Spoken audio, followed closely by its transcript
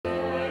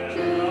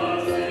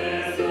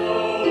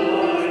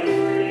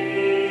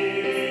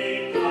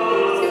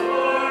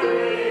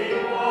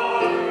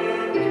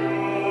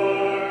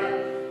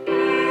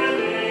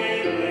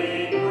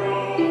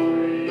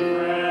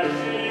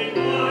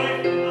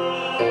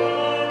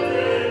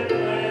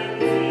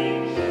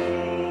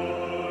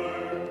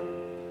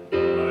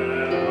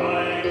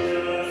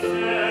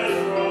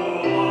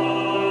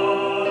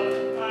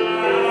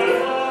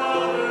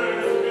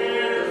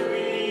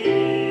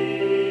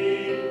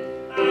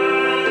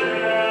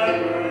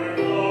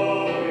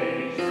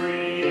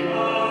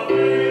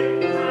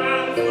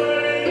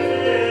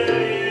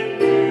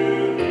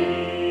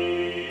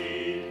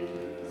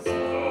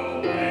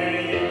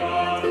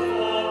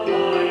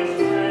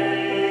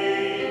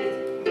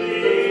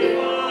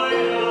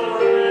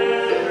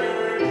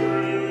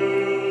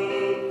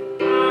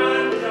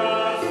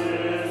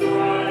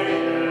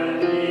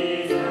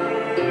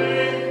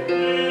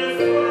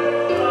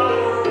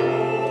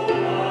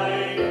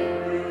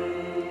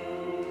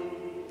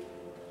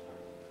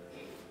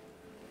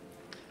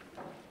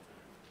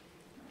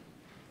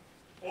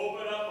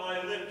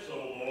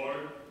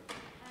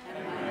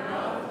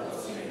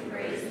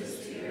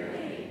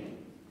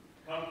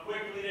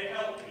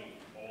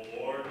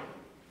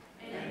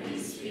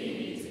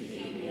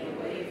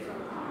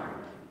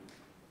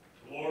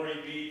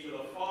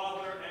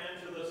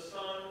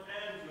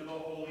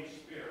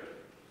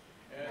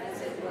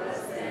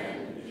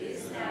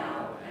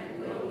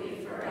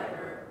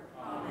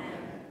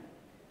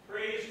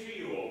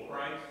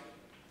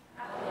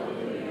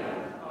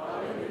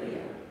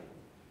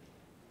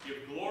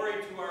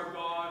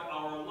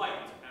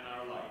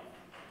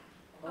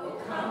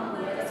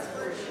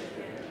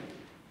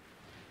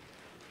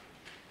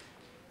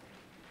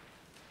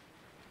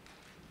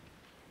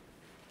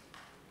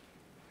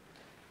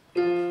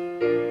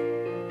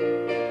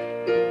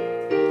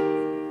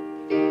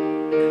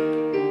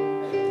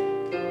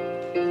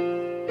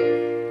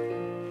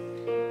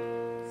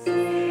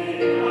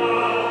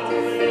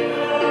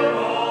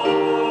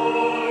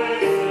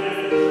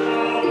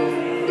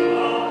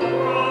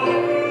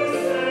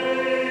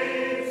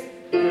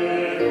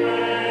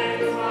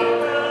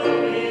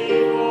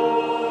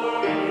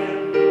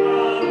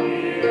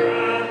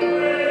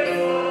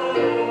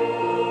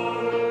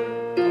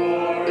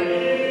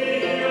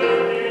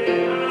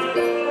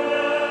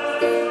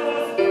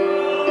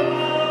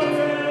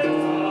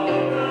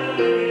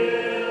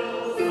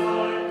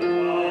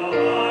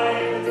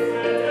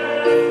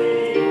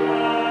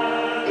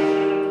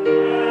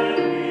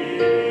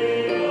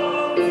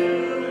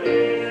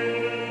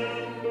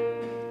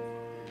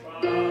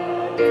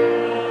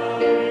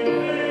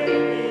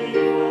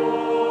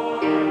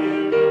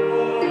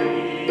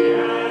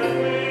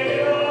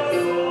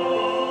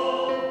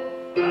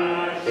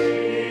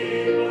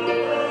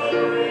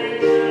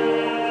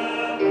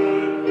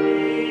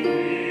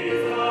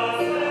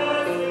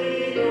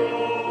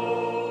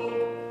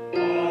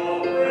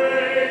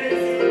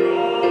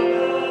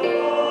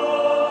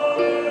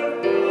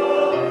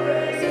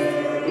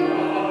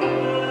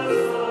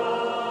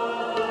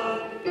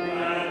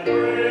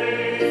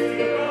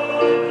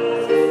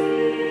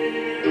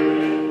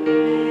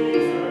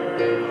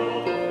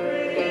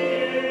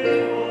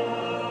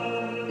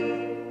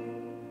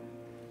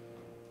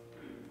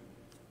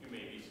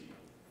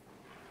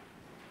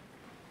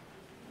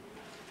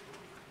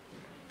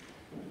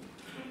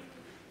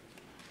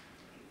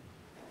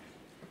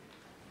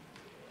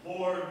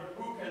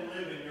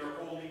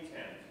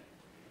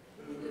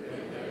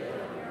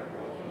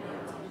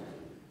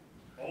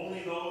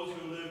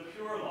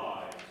your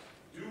lives,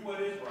 do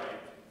what is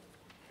right,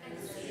 and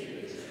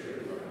speak the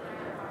truth in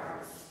their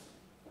hearts.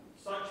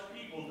 Such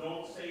people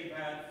don't say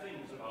bad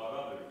things about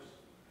others.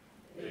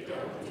 They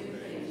don't do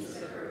things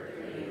that hurt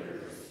their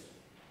neighbors.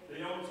 They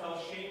don't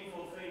tell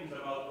shameful things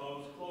about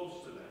those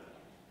close to them.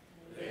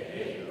 They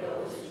hate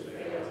those who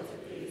fail to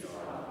please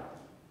God.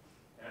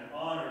 And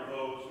honor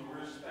those who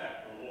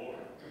respect the Lord.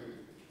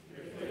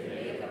 If they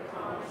make a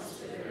promise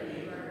to their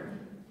neighbor,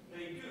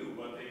 They do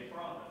what they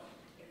promise.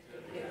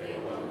 if they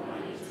loan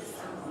money to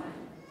someone,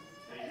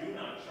 They do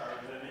not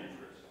charge them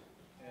interest.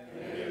 and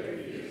they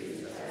refuse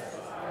to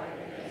testify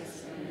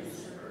against an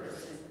innocent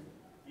person.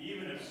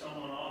 Even if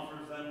someone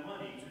offers them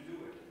money to do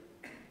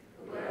it.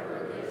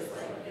 Whoever lives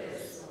like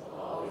this will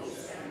always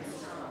stand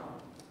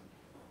strong.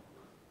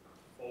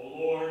 O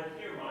Lord,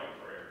 hear my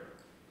prayer.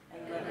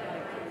 And let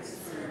my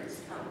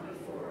concerns come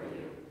before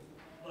you.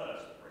 Let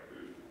us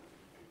pray.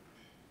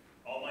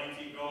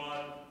 Almighty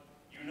God,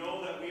 you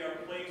know that we are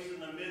placed in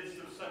the midst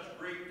of such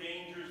great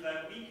dangers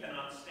that we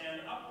cannot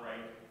stand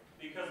upright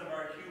because of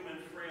our human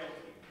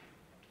frailty.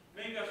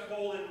 Make us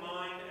whole in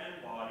mind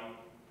and body,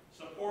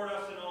 support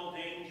us in all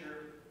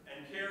danger,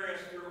 and carry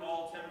us through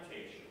all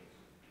temptations.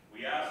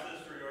 We ask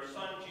this through your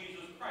Son,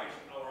 Jesus Christ,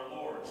 our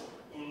Lord,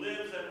 who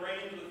lives and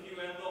reigns with you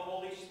and the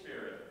Holy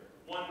Spirit,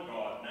 one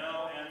God,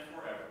 now and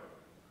forever.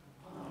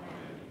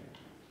 Amen.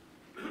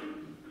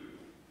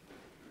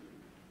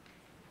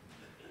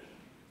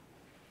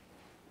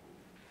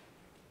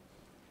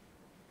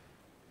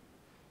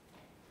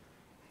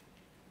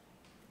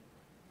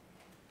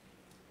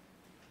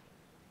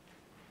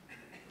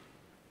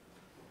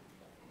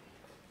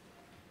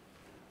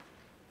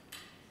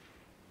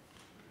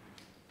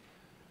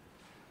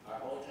 Our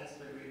Old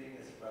Testament reading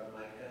is from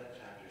Micah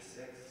chapter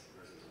 6,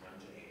 verses 1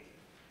 to 8.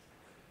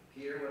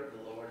 Hear what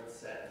the Lord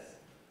says.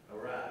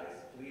 Arise,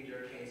 plead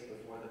your case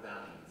before the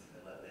mountains,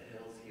 and let the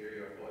hills hear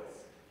your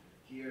voice.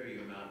 Hear,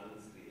 you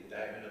mountains, the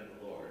indictment of the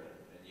Lord,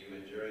 and you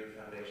enduring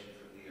foundations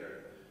of the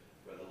earth.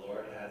 For the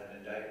Lord has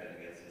an indictment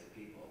against his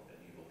people, and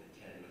he will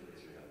contend with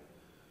Israel.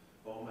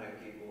 O my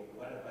people,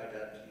 what have I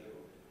done to you?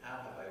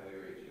 How have I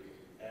wearied you?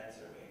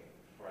 Answer me.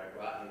 For I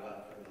brought you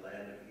up from the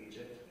land of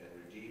Egypt, and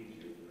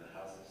redeemed you from the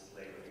house of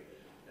slavery.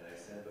 And I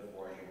sent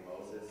before you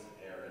Moses,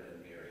 Aaron, and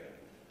Miriam.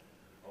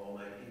 O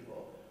my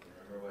people,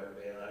 remember what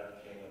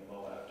Balak, king of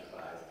Moab,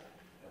 devised,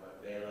 and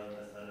what Balaam,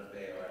 the son of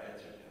Beor,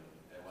 answered him,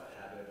 and what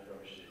happened from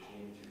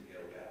Shittim to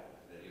Gilgal,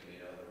 that you may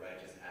know the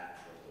righteous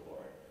acts of the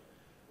Lord.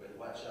 With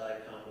what shall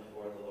I come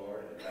before the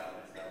Lord, and bow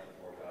myself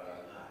before God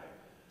on high?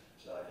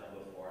 Shall I come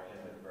before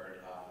him with burnt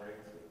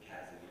offerings, with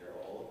calves a year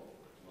old?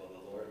 Will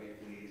the Lord be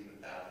pleased with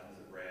thousands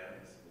of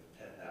rams, with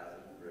 10,000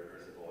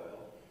 rivers of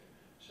oil?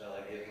 Shall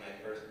I give my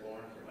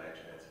firstborn for my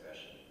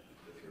transgression,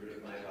 the fruit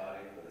of my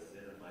body for the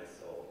sin of my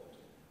soul?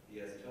 He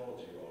has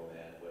told you, O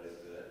man, what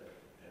is good,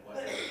 and what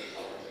does the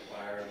Lord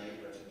require of you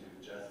but to do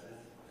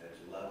justice, and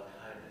to love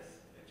kindness,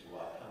 and to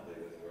walk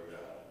humbly with your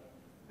God.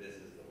 This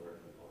is the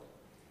word of the Lord.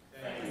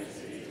 Thanks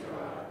be to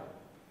God.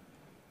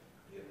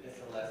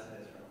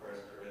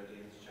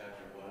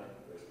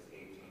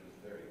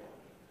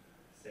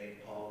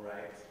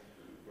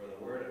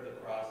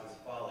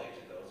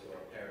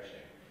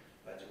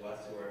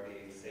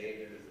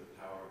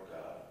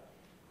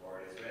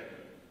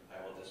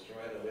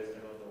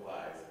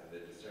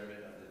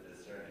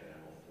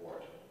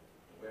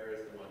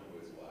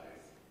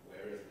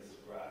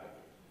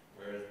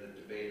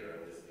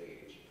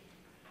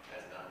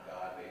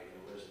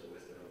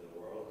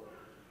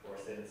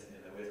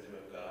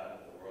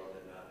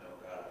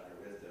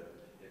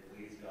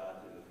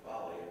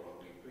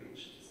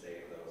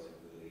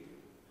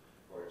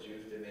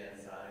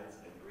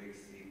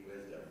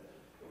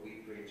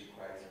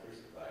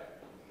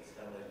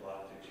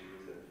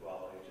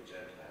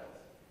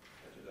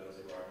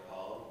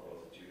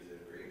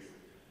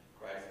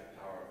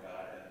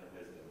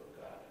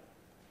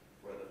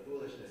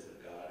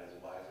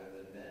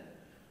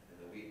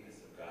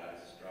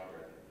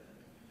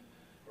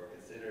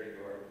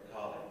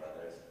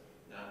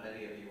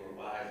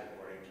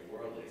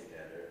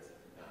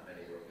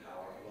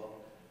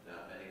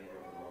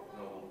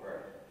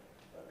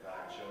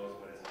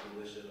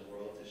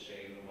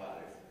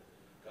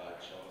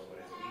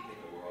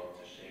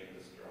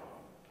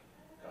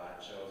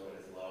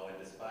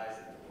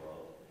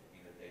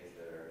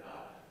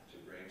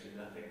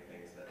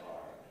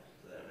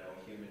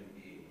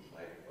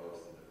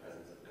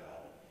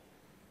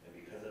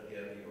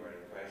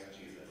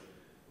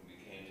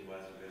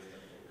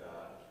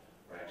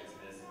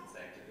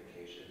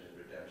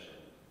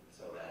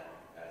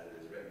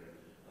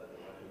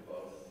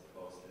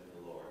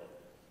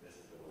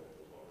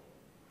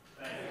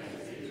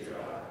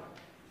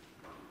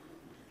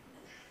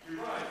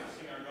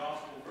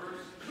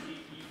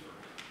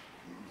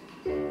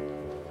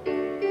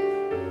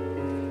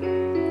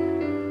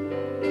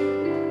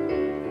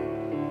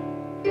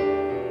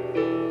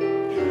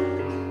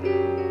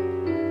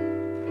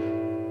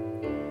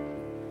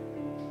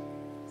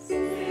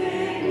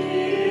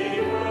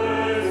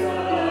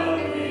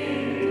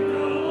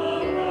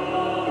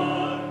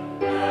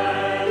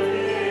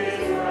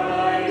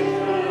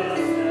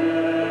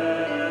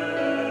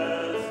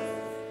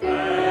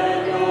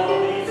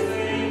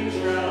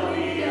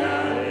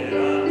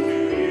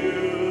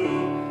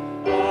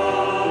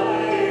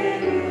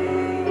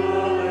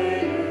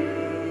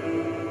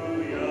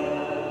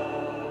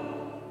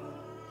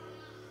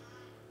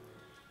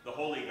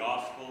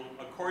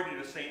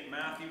 St.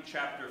 Matthew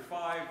chapter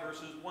 5,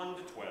 verses 1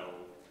 to 12.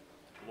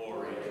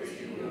 Glory to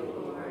you,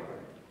 Lord.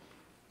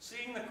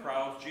 Seeing the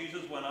crowds,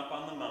 Jesus went up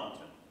on the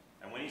mountain,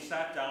 and when he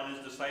sat down,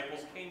 his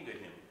disciples came to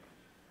him.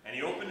 And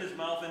he opened his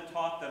mouth and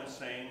taught them,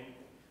 saying,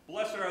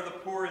 Blessed are the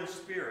poor in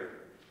spirit,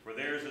 for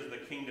theirs is the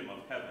kingdom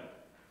of heaven.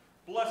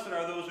 Blessed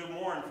are those who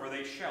mourn, for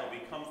they shall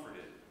be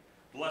comforted.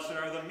 Blessed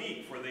are the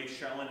meek, for they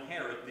shall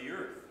inherit the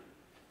earth.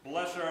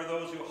 Blessed are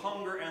those who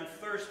hunger and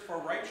thirst for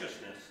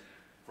righteousness,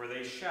 for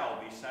they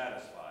shall be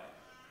satisfied.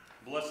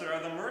 Blessed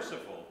are the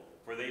merciful,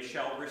 for they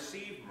shall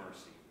receive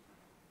mercy.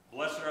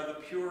 Blessed are the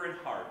pure in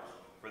heart,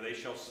 for they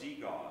shall see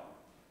God.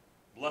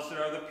 Blessed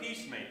are the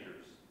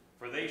peacemakers,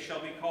 for they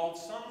shall be called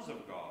sons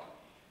of God.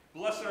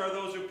 Blessed are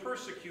those who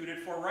persecuted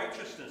for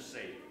righteousness'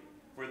 sake,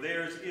 for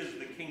theirs is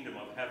the kingdom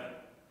of heaven.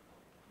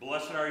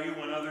 Blessed are you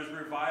when others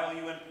revile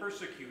you and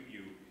persecute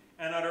you,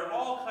 and utter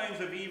all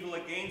kinds of evil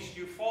against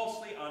you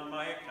falsely on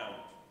my account.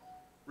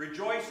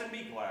 Rejoice and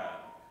be glad,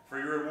 for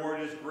your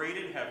reward is great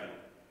in heaven,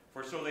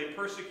 for so they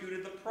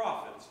persecuted the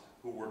prophets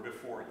who were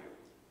before you.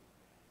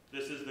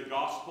 This is the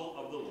gospel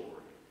of the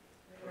Lord.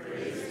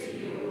 Praise to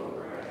you, O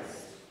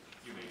Christ.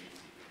 You may be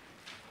seated.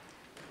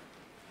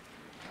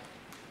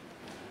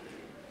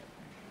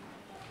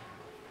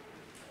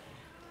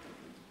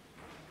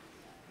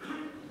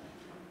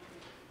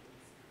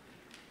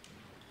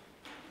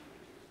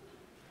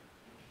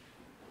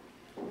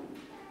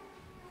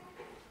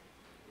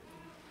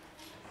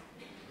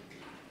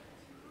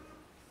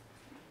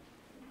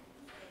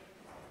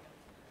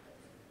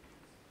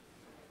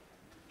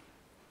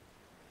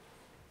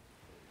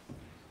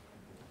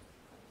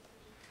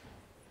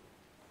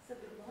 So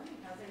good morning,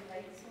 how's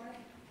everybody this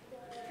morning?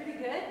 Pretty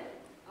good?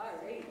 All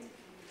right.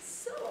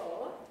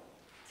 So,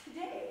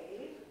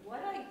 today,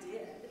 what I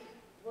did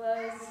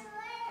was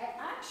I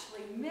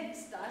actually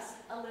mixed us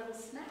a little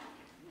snack.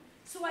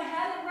 So I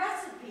had a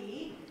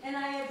recipe, and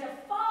I had to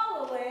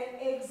follow it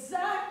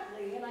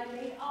exactly, and I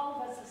made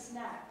all of us a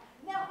snack.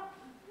 Now,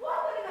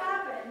 what would have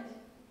happened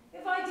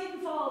if I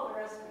didn't follow the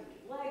recipe?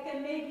 Like,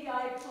 and maybe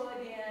I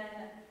put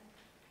in,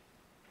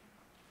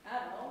 I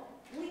don't know,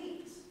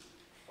 leaves,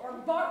 or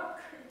bark,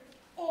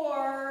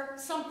 or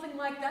something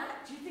like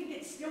that. Do you think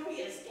it'd still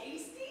be as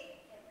tasty?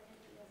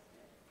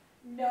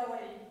 No,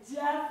 it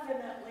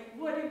definitely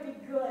wouldn't be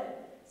good.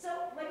 So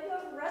when you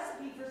have a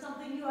recipe for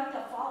something, you have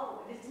to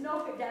follow it. It's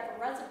no good to have a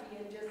recipe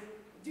and just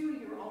do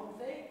your own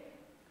thing.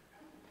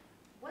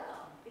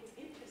 Well, it's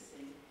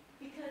interesting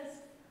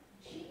because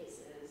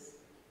Jesus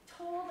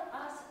told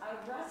us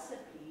a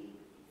recipe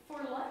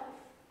for life.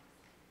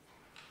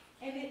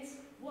 And it's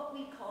what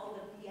we call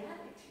the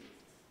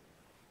Beatitudes.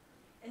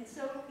 And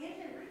so in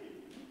the reading,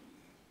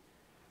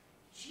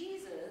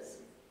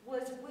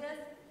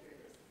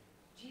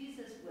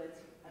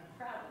 a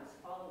crowd was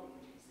following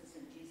Jesus,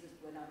 and Jesus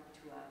went up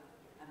to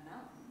a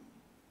mountain,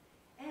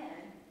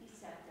 and he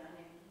sat down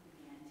and he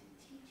began to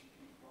teach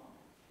people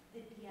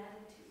the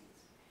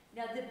Beatitudes.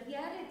 Now the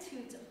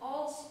Beatitudes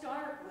all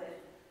start with,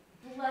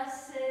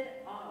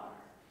 blessed are,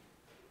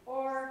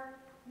 or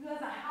you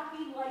have a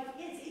happy life.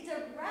 It's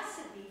a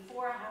recipe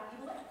for a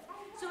happy life.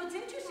 So it's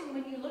interesting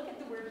when you look at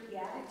the word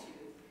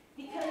beatitude,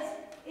 because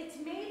it's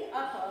made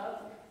up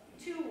of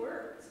two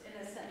words,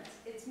 in a sense.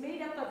 It's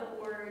made up of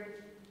the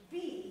word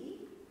be,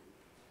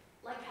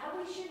 like how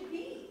we should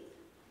be,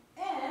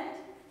 and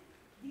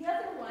the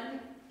other one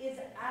is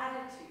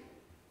attitude.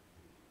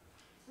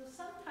 So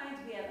sometimes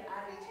we have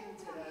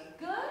attitudes that are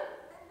good,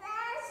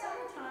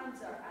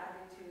 sometimes our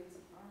attitudes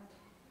aren't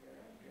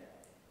very good,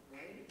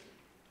 right?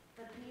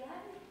 But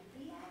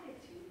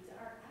beatitudes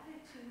are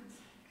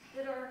attitudes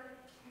that are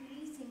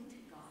pleasing to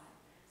God.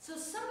 So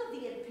some of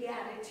the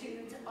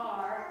beatitudes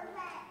are,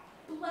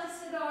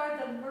 blessed are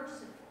the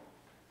merciful.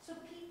 So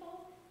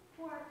people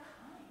who are kind.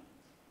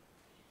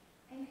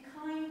 And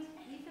kind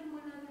even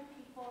when other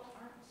people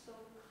aren't so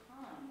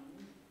kind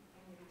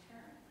in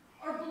return.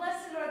 Or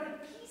blessed are the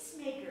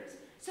peacemakers.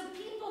 So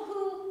people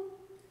who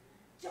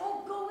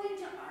don't go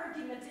into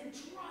arguments and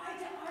try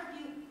to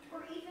argue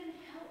or even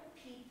help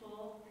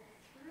people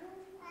through.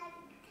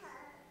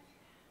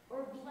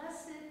 Or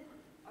blessed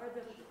are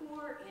the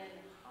poor in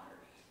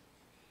heart.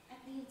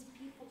 That means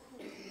people who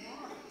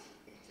want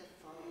to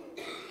follow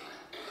God.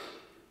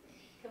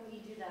 Can we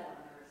do that on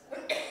our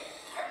side?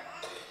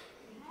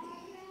 We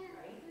can't,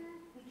 right?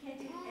 We can't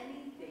do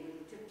anything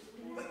to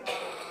please God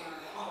on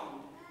our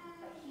own.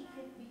 But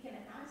we can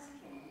ask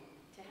Him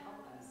to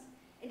help us.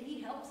 And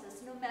He helps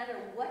us no matter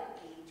what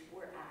age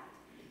we're at.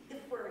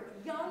 If we're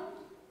young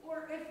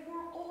or if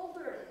we're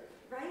older,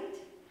 right?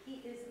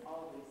 He is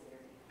always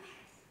there to help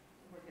us.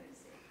 And we're going to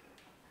say,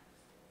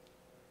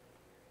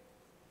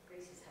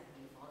 gracious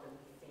Heavenly Father,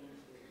 we thank you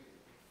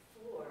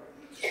for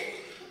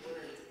the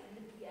words and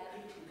the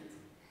Beatitudes,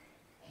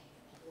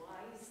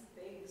 wise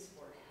things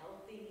for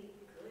healthy,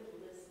 good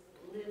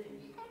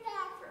living,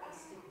 for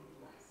us to be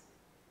blessed.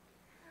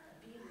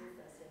 Be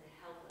with us and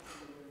help us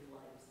to live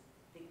lives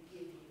that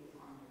give you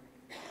honor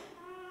and glory.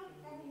 In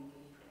your name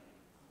we pray.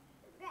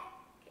 Amen.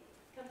 Okay,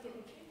 come get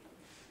a cake.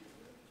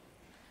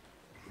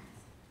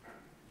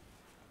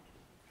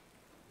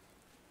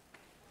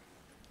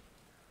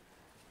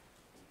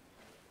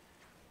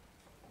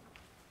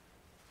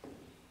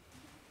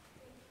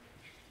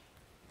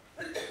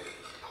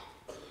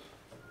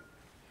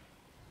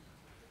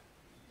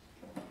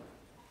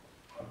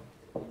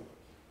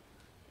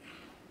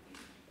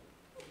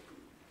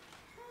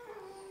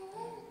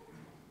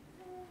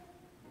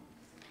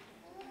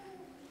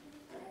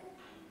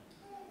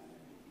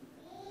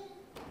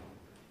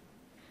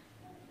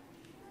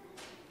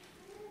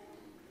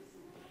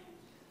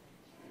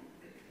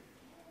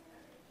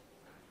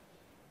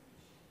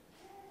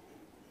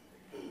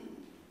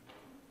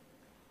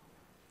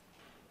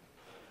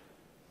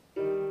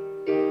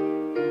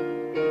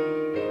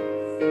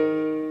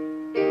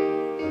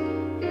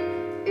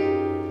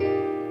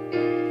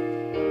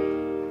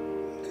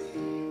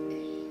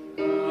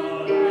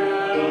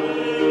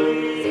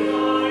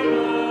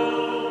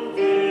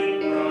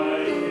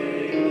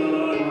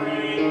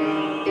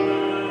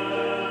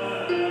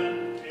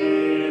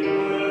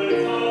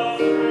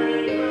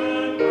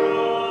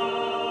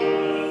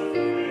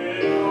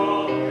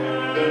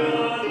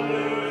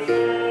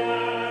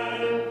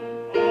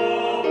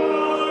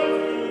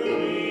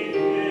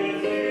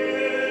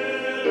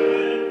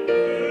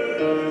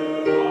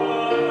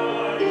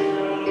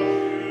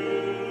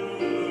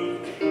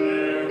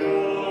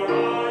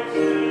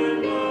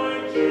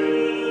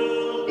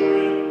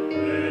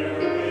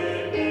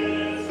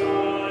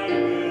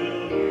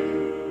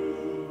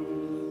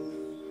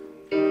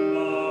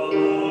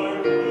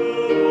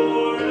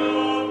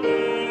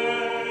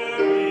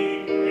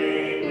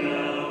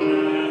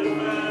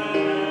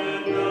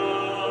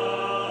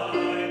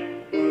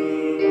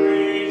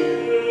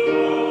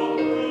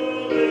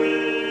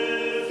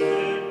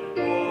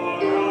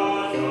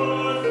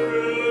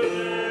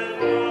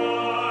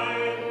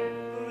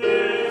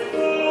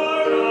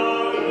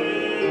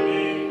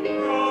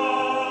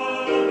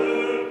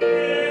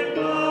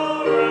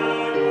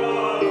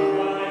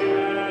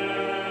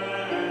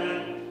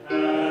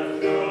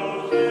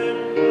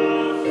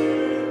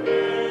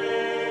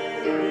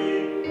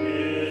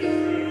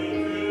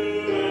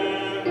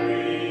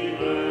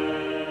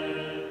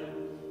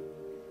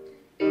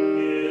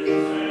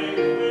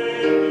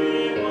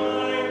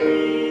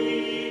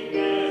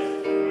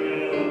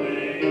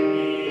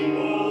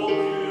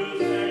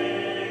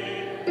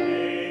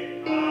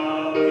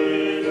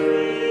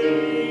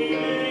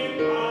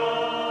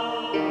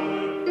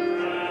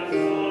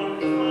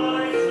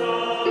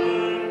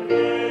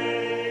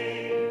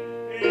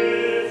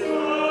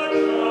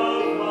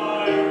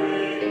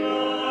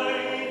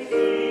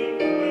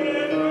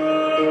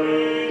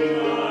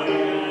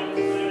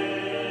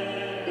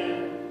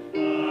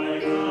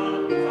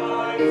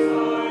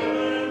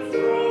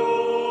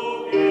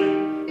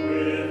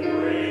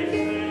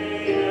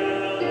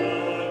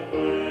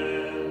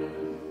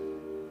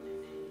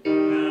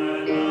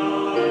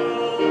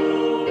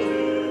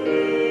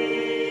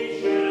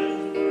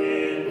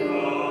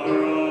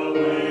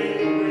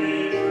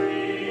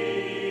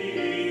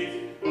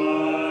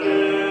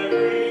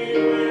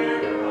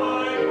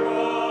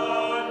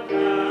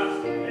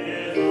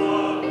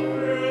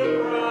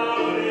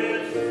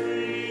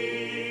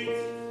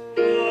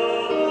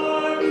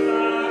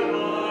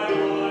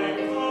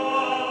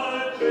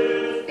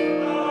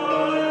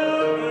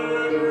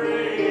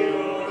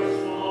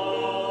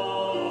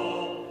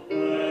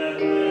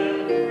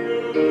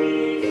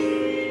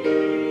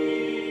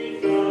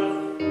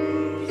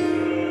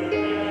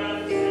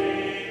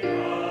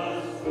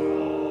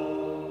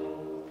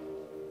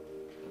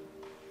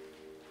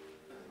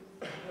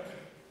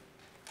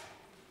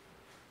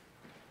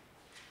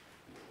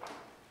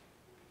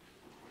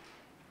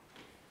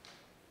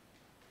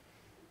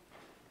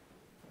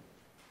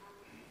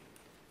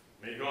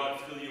 God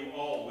fill you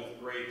all with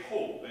great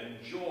hope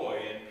and joy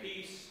and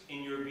peace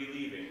in your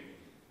believing.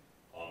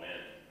 Amen.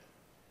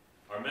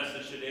 Our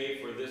message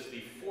today for this,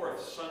 the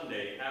fourth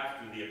Sunday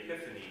after the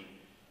Epiphany,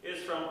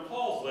 is from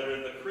Paul's letter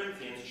to the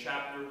Corinthians,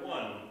 chapter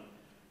 1,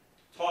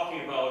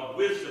 talking about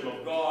wisdom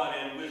of God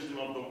and wisdom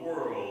of the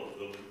world,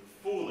 the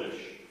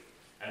foolish,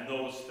 and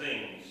those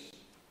things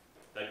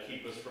that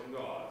keep us from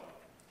God.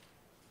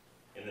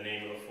 In the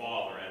name of the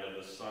Father, and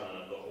of the Son,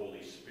 and of the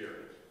Holy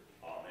Spirit.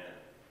 Amen.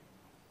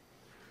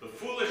 The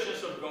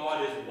foolishness of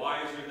God is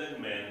wiser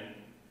than men.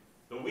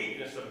 The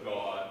weakness of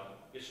God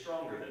is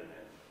stronger than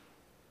men.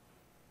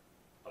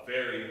 A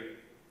very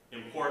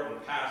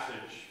important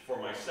passage for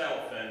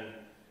myself and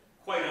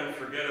quite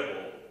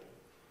unforgettable.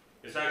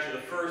 It's actually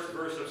the first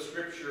verse of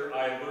Scripture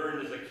I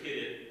learned as a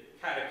kid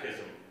at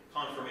catechism,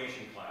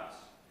 confirmation class.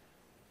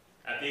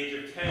 At the age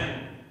of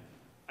 10,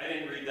 I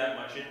didn't read that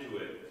much into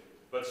it,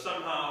 but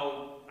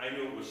somehow I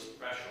knew it was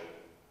special.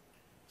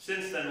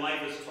 Since then,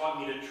 life has taught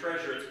me to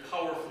treasure its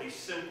powerfully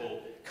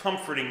simple,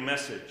 comforting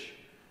message.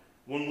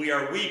 When we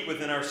are weak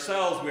within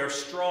ourselves, we are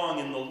strong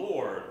in the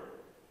Lord.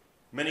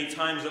 Many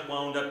times it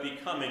wound up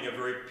becoming a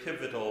very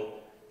pivotal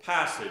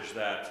passage,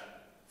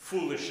 that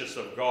foolishness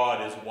of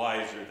God is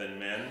wiser than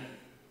men.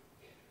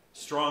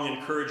 Strong,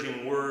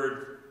 encouraging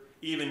word,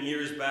 even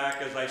years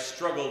back as I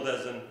struggled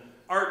as an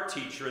art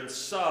teacher and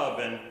sub,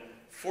 and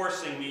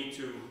forcing me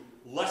to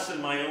lessen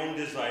my own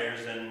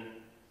desires and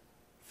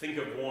think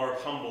of more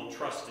humble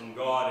trust in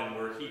God and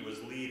where He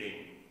was leading.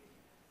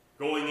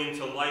 Going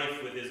into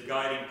life with His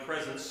guiding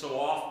presence, so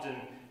often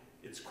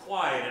it's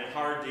quiet and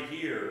hard to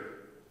hear.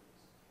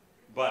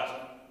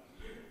 But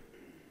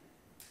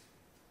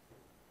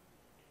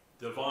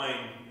divine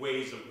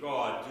ways of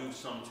God do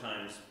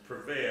sometimes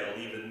prevail,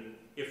 even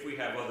if we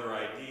have other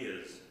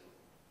ideas.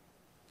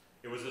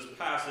 It was this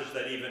passage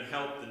that even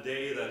helped the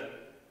day that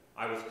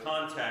I was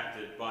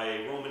contacted by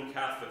a Roman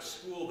Catholic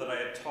school that I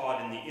had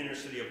taught in the inner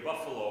city of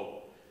Buffalo.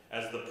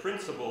 As the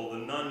principal, the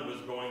nun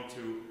was going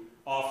to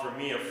offer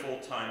me a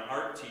full-time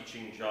art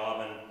teaching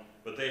job,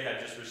 but they had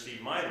just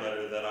received my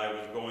letter that I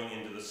was going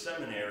into the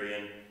seminary,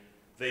 and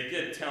they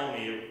did tell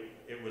me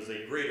it was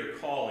a greater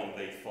calling,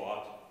 they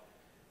thought.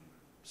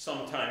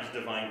 Sometimes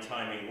divine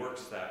timing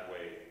works that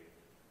way.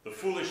 The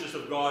foolishness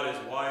of God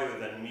is wiser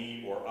than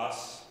me or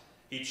us.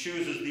 He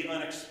chooses the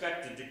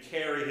unexpected to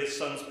carry His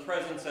Son's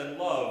presence and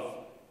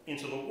love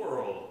into the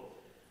world.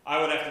 I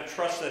would have to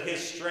trust that His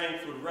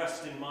strength would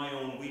rest in my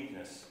own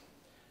weakness,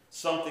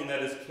 something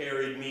that has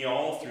carried me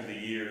all through the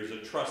years, a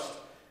trust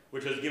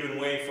which has given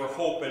way for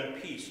hope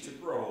and peace to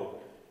grow.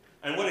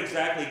 And what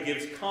exactly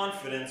gives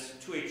confidence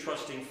to a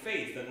trusting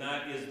faith? And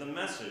that is the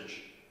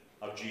message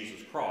of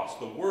Jesus' cross,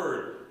 the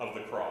word of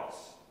the cross.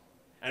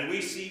 And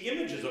we see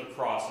images of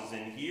crosses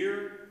in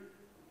here,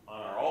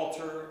 on our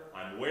altar.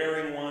 I'm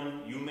wearing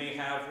one, you may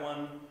have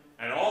one,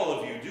 and all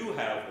of you do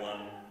have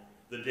one,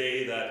 the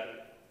day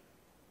that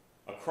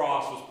a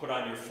cross was put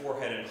on your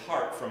forehead and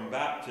heart from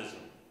baptism,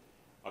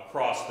 a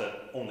cross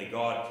that only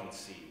God can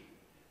see.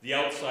 The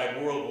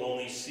outside world will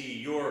only see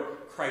your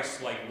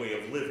Christ-like way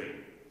of living.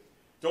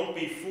 Don't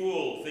be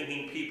fooled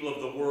thinking people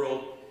of the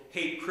world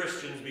hate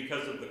Christians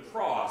because of the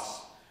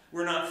cross.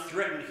 We're not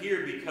threatened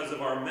here because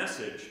of our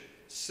message.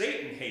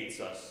 Satan hates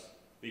us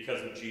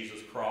because of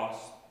Jesus' cross.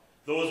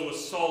 Those who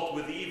assault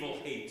with evil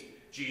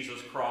hate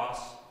Jesus'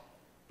 cross.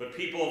 But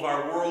people of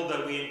our world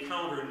that we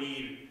encounter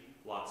need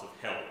lots of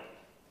help.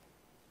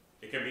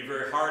 It can be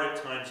very hard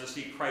at times to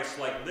see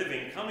Christ-like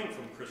living coming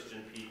from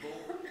Christian people.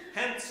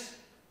 Hence,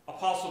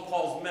 Apostle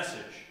Paul's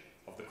message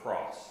of the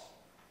cross.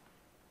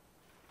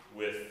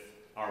 With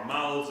our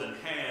mouths and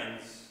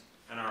hands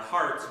and our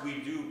hearts,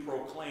 we do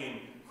proclaim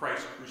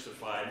Christ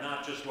crucified,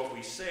 not just what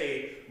we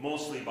say,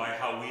 mostly by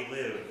how we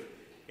live.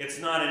 It's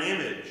not an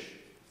image,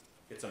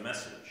 it's a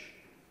message.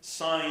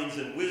 Signs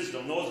and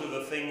wisdom, those are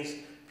the things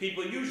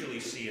people usually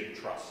see and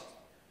trust.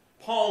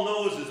 Paul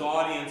knows his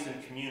audience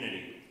and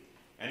community.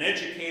 An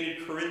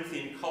educated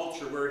Corinthian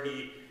culture where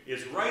he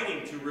is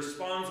writing to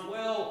responds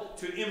well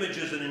to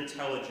images and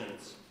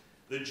intelligence.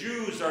 The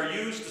Jews are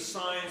used to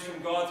signs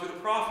from God through the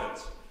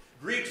prophets.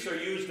 Greeks are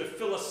used to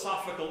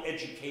philosophical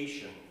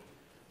education.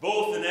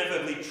 Both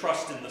inevitably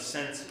trust in the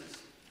senses.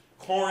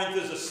 Corinth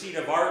is a seat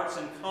of arts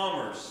and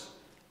commerce,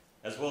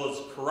 as well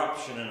as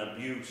corruption and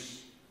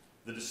abuse.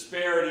 The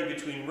disparity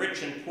between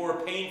rich and poor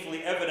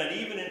painfully evident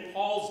even in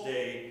Paul's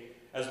day,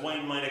 as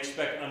one might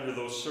expect under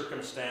those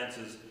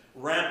circumstances.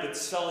 Rampant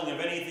selling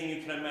of anything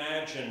you can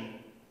imagine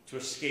to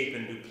escape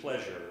and do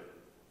pleasure.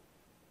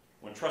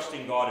 When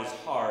trusting God is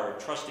hard,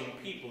 trusting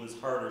people is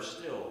harder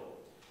still.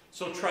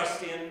 So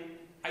trust in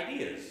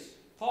ideas,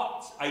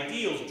 thoughts,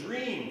 ideals,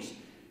 dreams.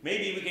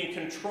 Maybe we can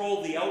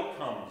control the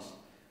outcomes.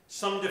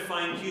 Some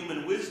define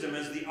human wisdom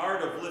as the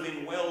art of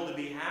living well to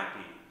be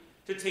happy,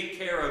 to take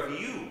care of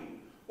you,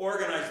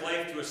 organize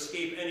life to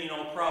escape any and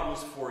all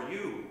problems for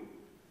you,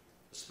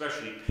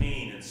 especially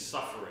pain and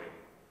suffering.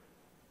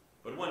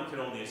 But one can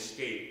only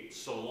escape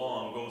so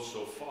long, go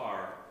so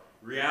far.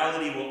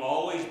 Reality will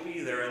always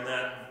be there, and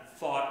that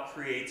thought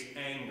creates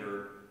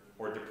anger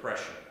or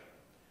depression.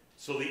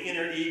 So the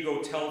inner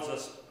ego tells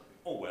us,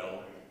 oh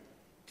well,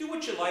 do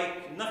what you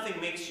like, nothing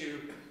makes you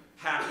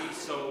happy,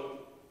 so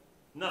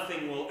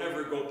nothing will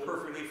ever go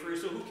perfectly for you,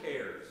 so who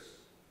cares?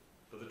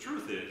 But the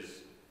truth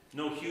is,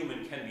 no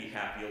human can be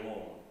happy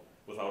alone,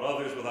 without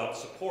others, without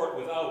support,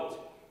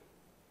 without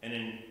an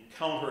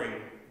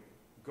encountering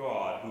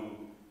God who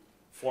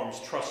forms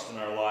trust in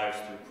our lives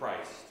through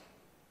Christ.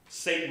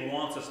 Satan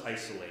wants us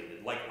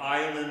isolated, like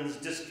islands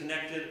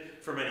disconnected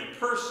from any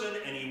person,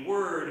 any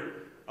word,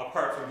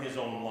 apart from his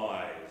own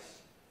lives.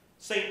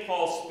 St.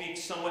 Paul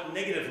speaks somewhat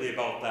negatively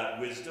about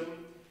that wisdom,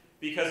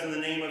 because in the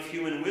name of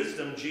human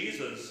wisdom,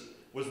 Jesus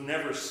was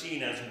never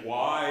seen as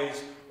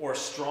wise or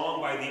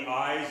strong by the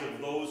eyes of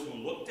those who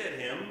looked at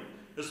him,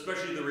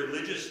 especially the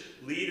religious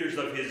leaders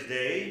of his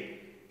day.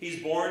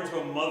 He's born to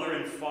a mother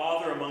and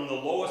father among the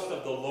lowest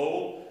of the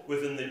low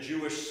within the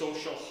Jewish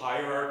social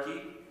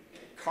hierarchy.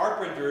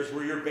 Carpenters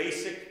were your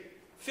basic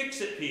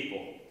fix-it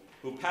people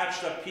who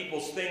patched up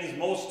people's things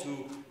most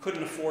who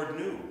couldn't afford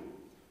new.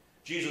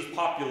 Jesus'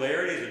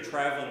 popularity as a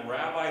traveling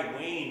rabbi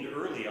waned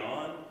early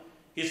on.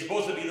 He's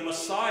supposed to be the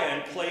Messiah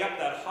and play up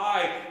that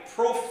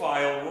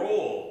high-profile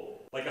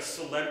role, like a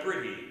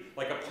celebrity,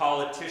 like a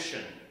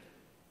politician.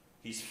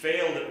 He's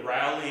failed at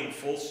rallying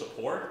full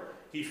support.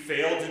 He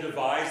failed to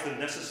devise the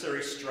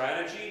necessary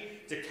strategy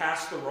to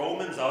cast the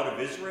Romans out of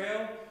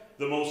Israel,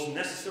 the most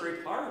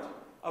necessary part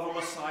of a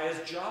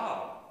Messiah's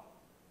job.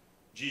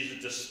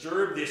 Jesus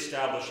disturbed the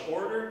established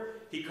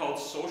order. He called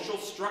social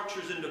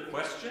structures into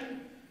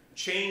question,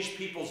 changed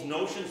people's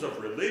notions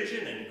of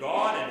religion and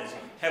God and his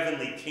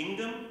heavenly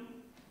kingdom.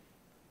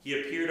 He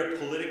appeared a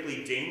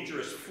politically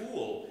dangerous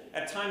fool,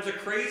 at times a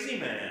crazy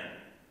man.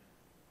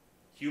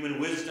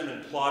 Human wisdom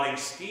and plotting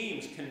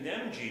schemes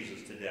condemned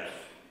Jesus to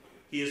death.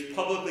 He is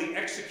publicly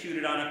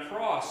executed on a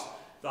cross,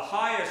 the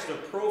highest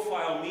of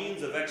profile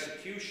means of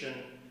execution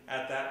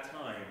at that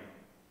time.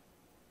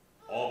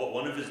 All but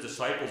one of his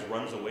disciples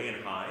runs away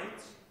and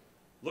hides.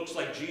 Looks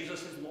like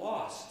Jesus is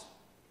lost.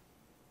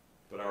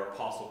 But our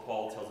Apostle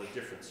Paul tells a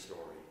different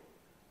story.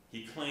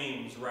 He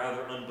claims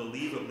rather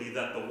unbelievably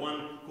that the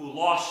one who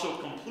lost so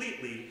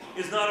completely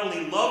is not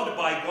only loved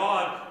by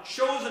God,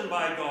 chosen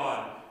by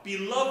God,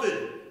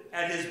 beloved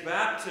at his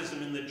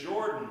baptism in the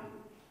Jordan,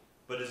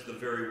 but is the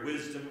very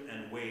wisdom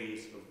and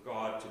ways of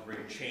God to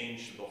bring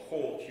change to the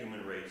whole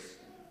human race.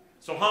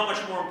 So how much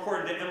more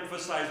important to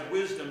emphasize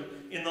wisdom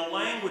in the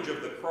language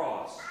of the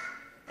cross.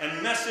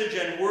 And message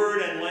and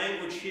word and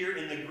language here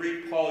in the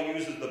Greek, Paul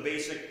uses the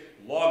basic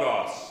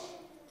logos.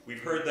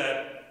 We've heard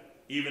that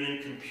even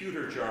in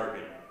computer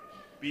jargon.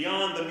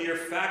 Beyond the mere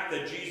fact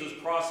that Jesus'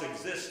 cross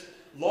exists,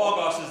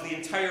 logos is the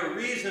entire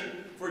reason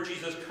for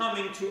Jesus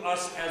coming to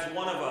us as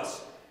one of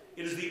us.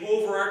 It is the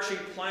overarching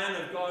plan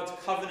of God's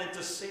covenant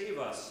to save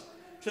us.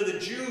 To the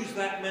Jews,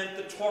 that meant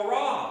the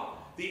Torah,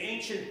 the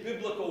ancient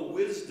biblical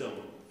wisdom,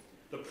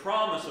 the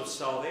promise of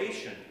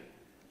salvation.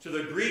 To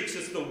the Greeks,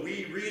 it's the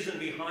reason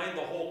behind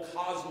the whole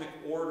cosmic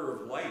order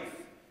of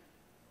life.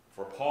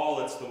 For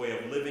Paul, it's the way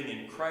of living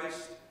in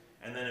Christ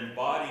and then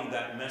embodying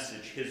that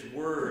message, his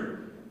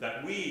word,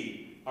 that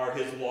we are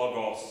his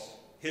logos,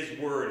 his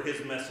word,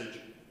 his message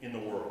in the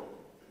world.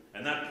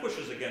 And that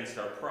pushes against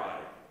our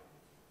pride.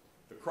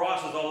 The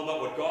cross is all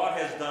about what God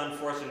has done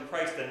for us in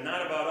Christ and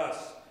not about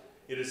us.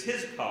 It is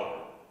his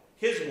power,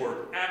 his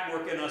work, at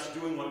work in us,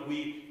 doing what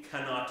we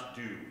cannot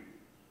do,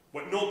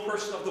 what no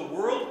person of the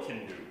world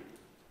can do.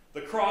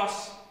 The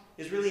cross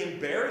is really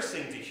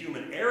embarrassing to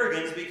human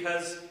arrogance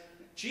because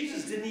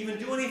Jesus didn't even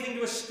do anything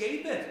to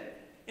escape it.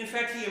 In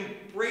fact, he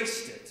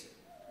embraced it.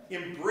 He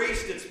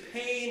embraced its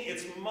pain,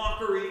 its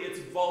mockery, its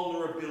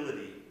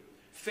vulnerability.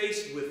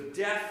 Faced with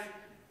death,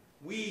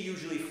 we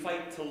usually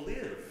fight to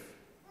live.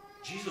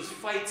 Jesus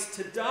fights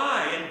to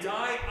die and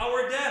die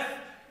our death.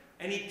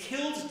 And he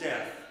kills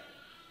death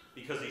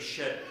because he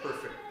shed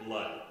perfect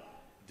blood.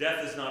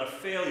 Death is not a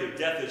failure.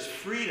 Death is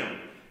freedom.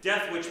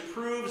 Death which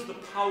proves the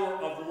power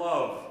of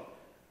love.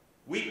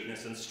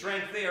 Weakness and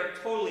strength, they are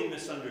totally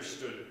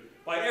misunderstood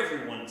by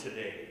everyone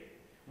today.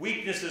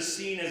 Weakness is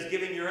seen as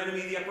giving your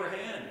enemy the upper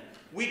hand.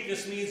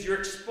 Weakness means you're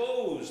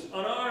exposed,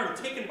 unarmed,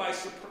 taken by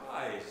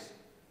surprise,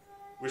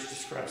 which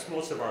describes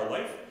most of our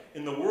life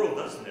in the world,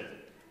 doesn't it?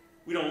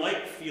 We don't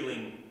like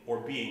feeling or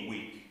being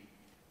weak.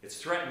 It's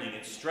threatening,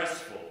 it's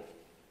stressful.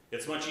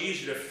 It's much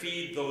easier to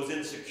feed those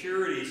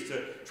insecurities,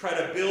 to try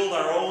to build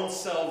our own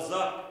selves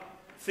up,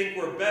 think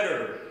we're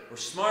better or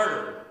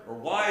smarter or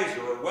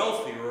wiser or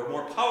wealthier or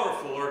more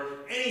powerful or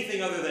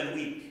anything other than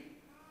weak.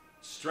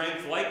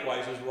 Strength,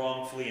 likewise, is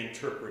wrongfully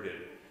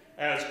interpreted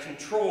as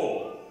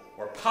control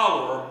or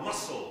power or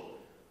muscle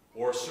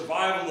or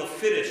survival of the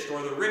fittest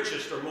or the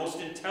richest or most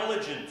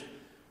intelligent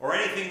or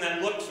anything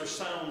that looks or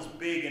sounds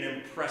big and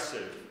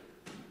impressive.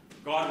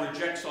 God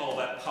rejects all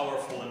that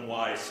powerful and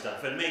wise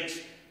stuff and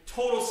makes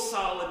total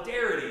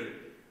solidarity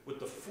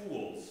with the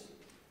fools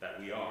that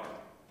we are.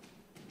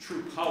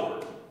 True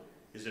power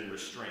is in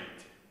restraint,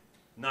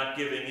 not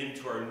giving in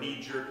to our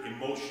knee-jerk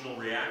emotional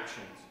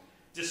reactions,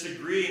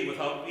 disagreeing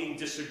without being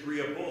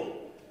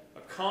disagreeable, a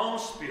calm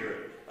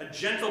spirit, a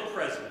gentle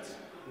presence,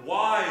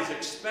 wise,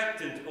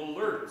 expectant,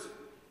 alert,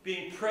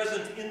 being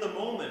present in the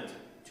moment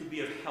to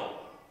be of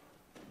help.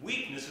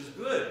 Weakness is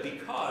good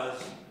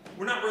because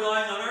we're not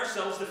relying on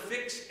ourselves to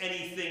fix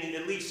anything,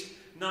 at least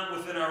not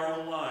within our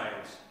own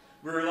lives.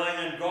 We're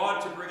relying on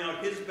God to bring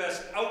out his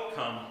best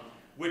outcome,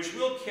 which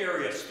will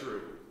carry us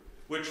through,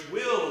 which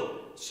will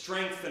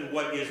strengthen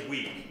what is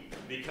weak,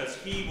 because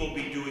he will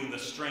be doing the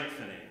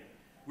strengthening.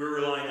 We're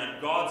relying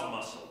on God's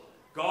muscle,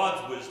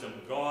 God's wisdom,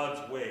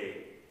 God's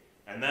way,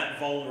 and that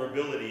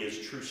vulnerability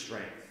is true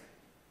strength.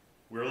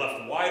 We're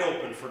left wide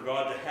open for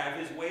God to have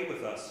his way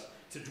with us,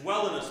 to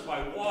dwell in us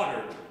by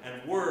water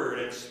and word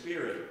and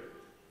spirit.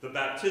 The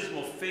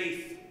baptismal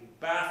faith,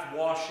 bath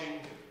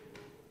washing,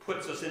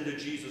 puts us into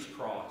Jesus'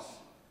 cross.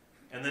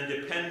 And then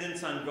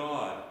dependence on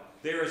God,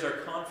 there is our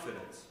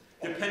confidence.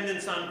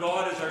 Dependence on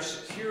God is our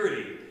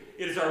security.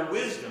 It is our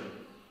wisdom.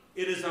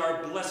 It is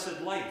our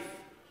blessed life.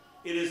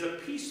 It is a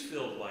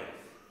peace-filled life.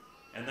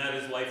 And that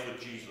is life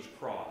with Jesus'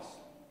 cross.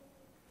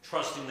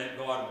 Trusting that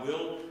God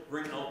will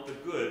bring out the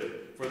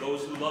good for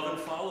those who love and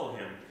follow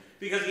him,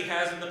 because he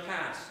has in the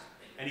past,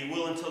 and he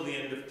will until the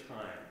end of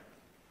time.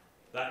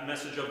 That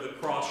message of the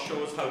cross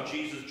shows how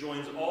Jesus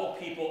joins all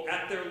people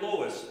at their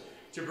lowest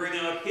to bring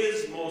out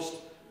his most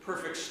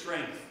perfect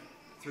strength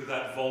through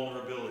that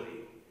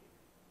vulnerability.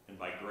 And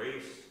by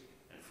grace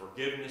and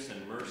forgiveness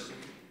and mercy,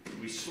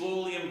 we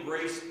slowly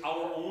embrace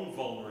our own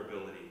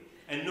vulnerability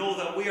and know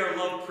that we are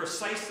loved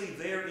precisely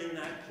there in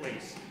that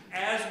place,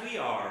 as we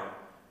are.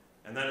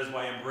 And that is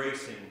why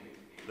embracing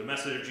the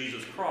message of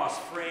Jesus' cross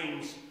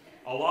frames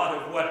a lot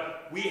of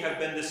what we have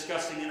been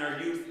discussing in our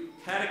youth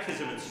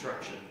catechism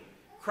instruction.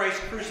 Christ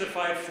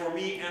crucified for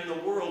me and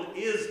the world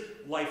is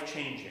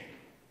life-changing.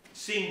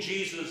 Seeing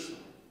Jesus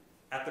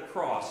at the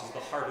cross is the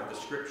heart of the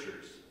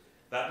Scriptures.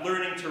 That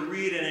learning to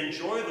read and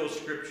enjoy those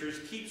Scriptures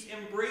keeps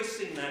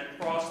embracing that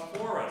cross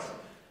for us.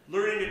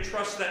 Learning to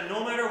trust that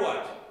no matter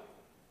what,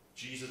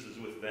 Jesus is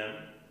with them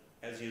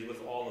as he is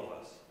with all of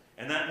us.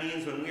 And that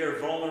means when we are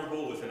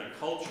vulnerable within a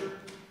culture,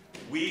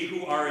 we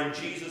who are in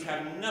Jesus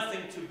have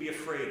nothing to be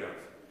afraid of.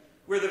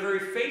 We're the very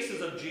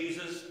faces of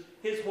Jesus,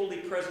 his holy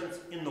presence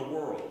in the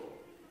world,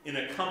 in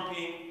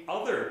accompanying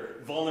other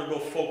vulnerable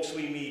folks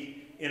we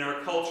meet in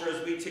our culture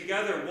as we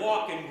together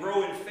walk and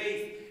grow in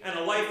faith and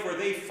a life where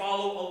they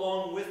follow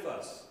along with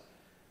us.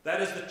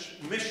 That is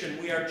the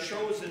mission we are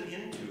chosen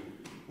into.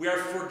 We are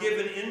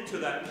forgiven into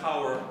that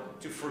power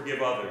to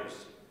forgive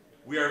others.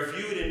 We are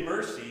viewed in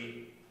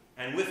mercy,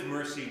 and with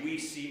mercy we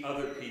see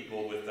other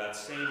people with that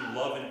same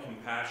love and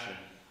compassion.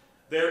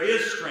 There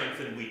is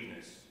strength in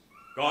weakness,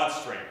 God's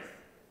strength,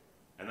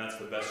 and that's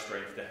the best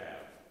strength to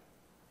have.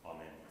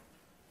 Amen.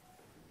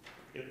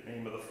 In the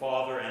name of the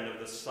Father, and of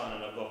the Son,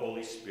 and of the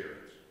Holy Spirit.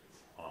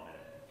 Amen.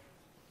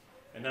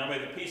 And now may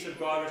the peace of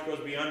God, which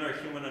goes beyond our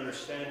human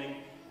understanding,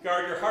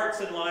 guard your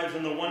hearts and lives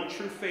in the one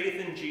true faith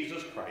in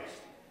Jesus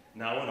Christ,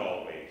 now and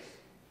always.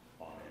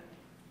 Amen.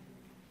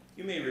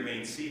 You may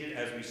remain seated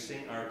as we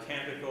sing our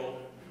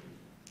canticle,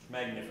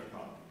 Magnificat.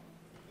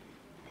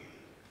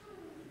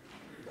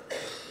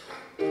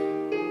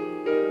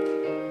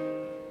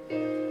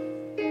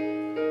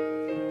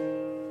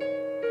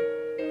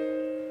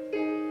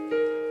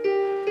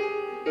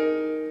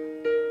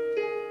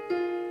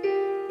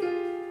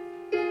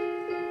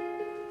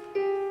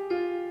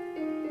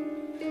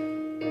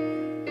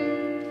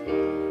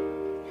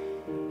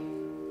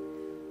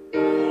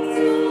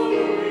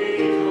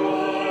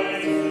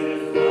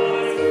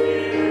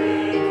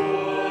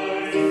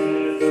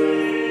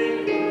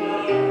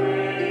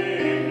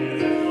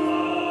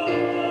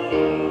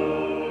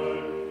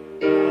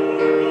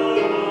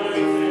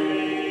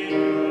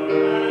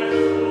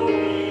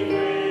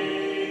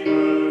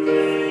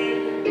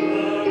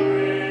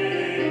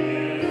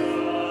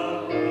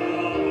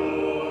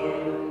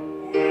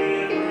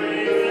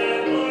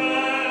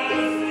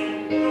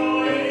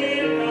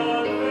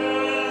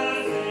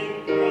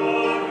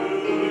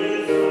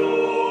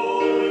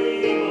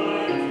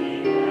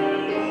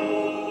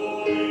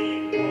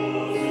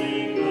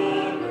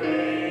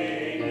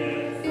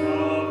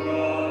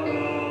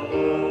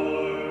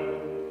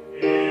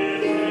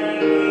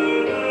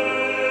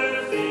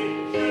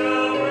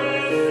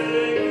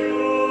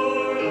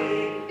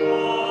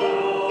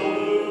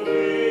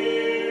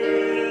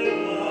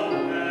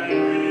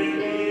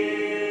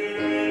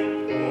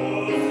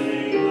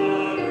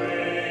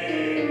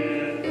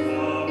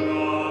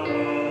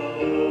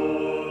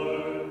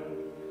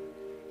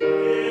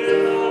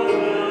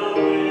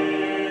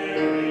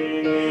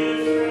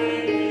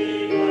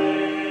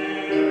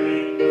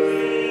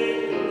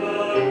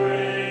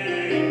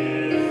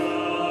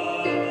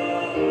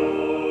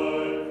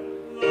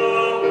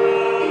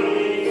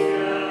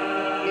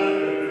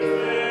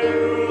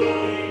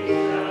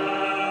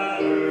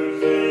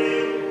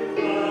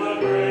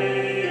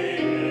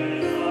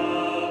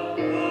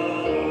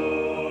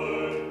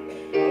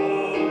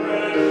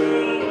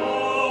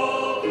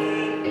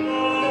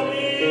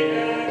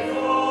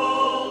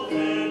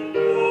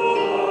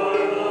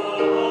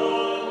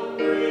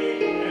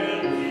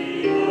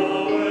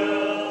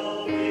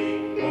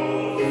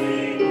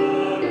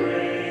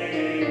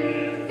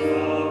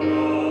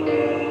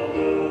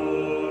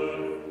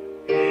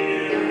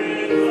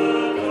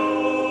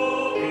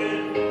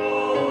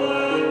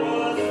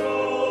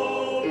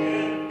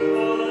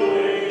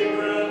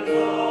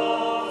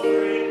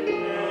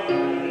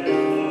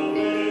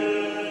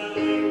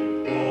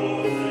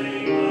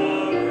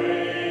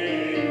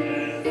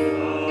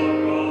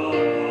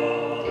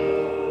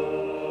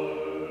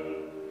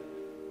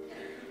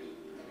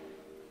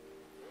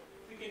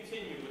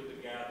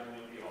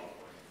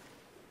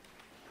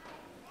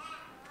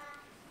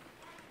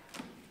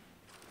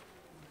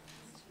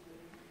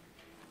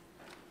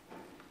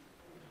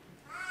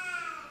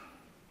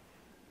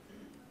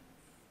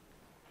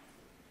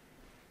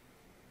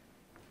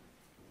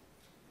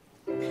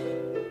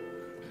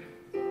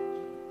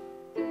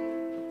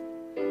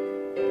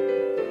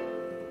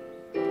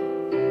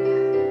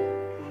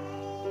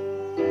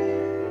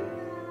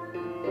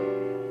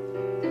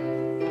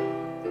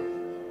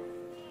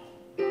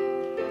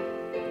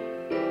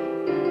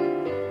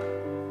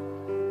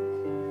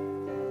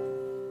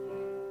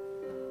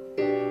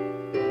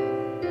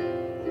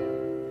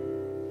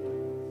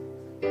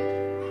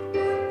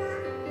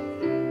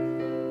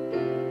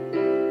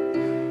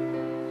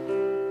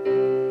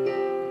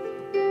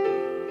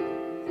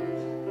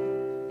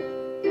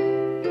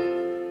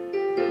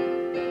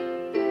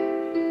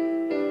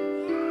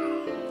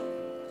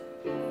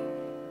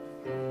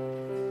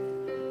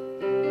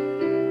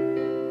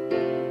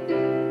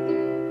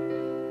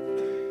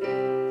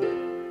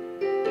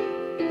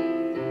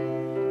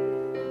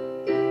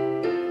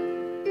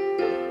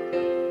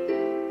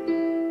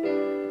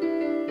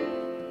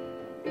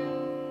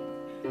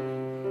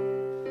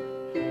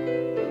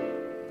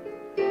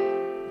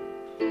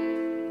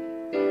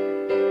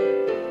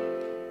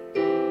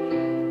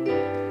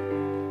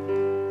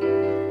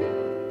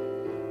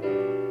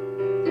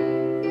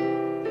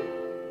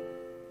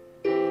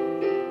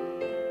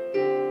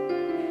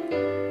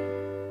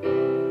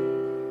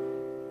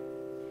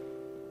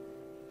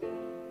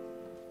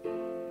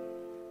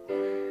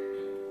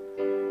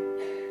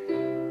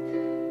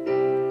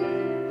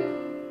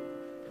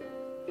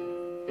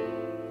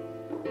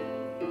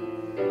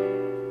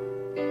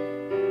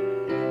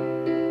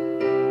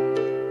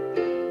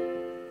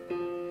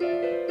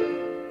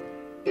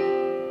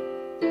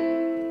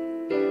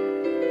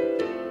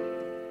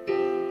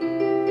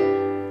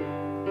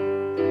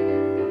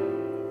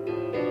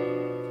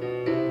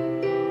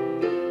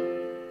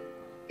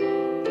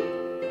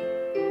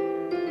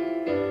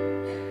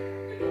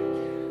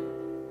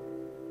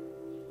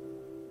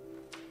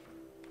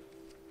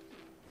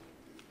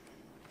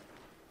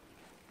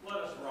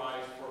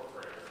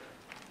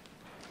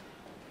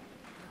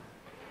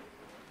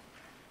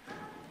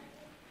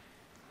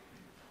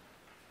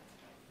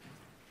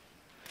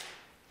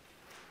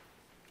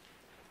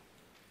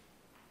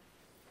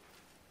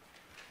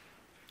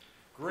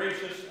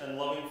 gracious and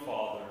loving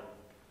Father,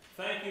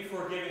 thank you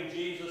for giving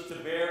Jesus to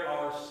bear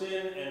our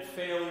sin and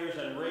failures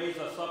and raise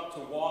us up to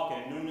walk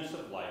in newness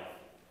of life.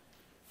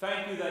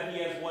 Thank you that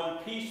he has won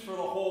peace for the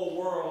whole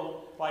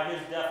world by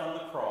his death on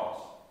the cross.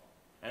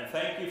 And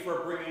thank you for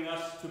bringing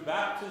us to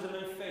baptism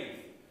and faith,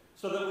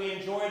 so that we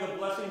enjoy the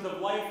blessings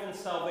of life and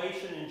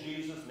salvation in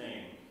Jesus'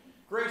 name.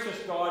 Gracious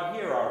God,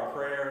 hear our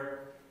prayer.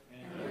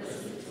 And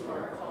listen to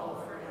our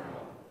call for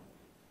help.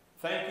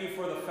 Thank you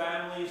for the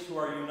families who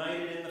are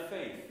united in the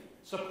faith.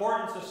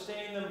 Support and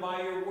sustain them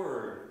by your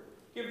word.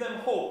 Give them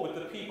hope with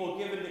the people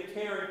given to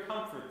care and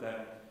comfort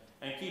them,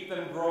 and keep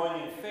them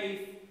growing in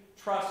faith,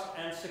 trust,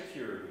 and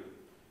security.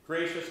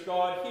 Gracious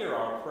God, hear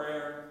our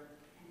prayer.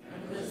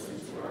 And listen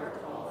to our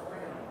call for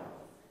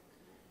help.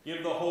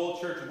 Give the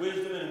whole church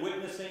wisdom in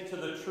witnessing to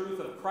the truth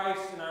of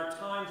Christ in our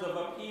times of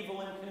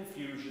upheaval and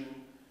confusion.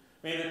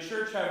 May the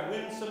church have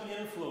winsome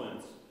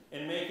influence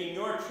in making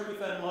your truth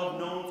and love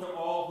known to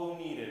all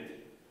who need it.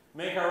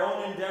 Make our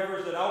own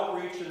endeavors at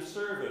outreach and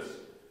service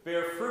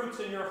bear fruits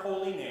in your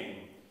holy name.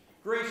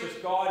 Gracious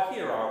God,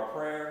 hear our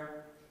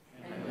prayer.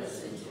 And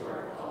listen to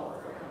our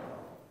call for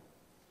help.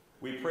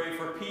 We pray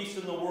for peace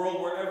in the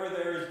world wherever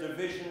there is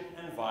division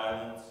and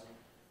violence.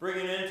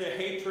 Bring an end to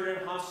hatred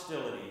and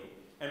hostility,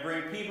 and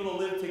bring people to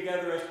live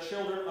together as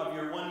children of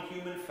your one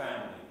human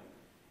family.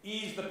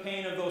 Ease the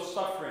pain of those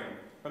suffering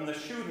from the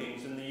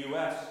shootings in the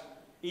U.S.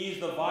 Ease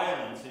the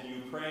violence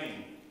in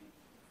Ukraine.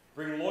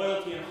 Bring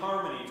loyalty and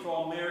harmony to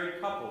all married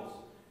couples,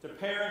 to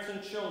parents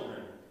and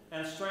children,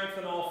 and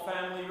strengthen all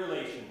family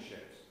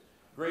relationships.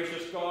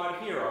 Gracious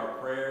God, hear our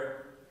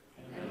prayer.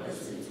 And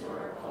listen to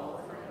our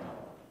call for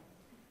help.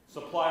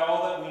 Supply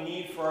all that we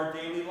need for our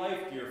daily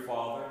life, dear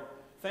Father.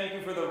 Thank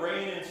you for the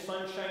rain and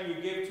sunshine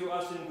you give to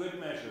us in good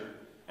measure,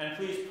 and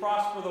please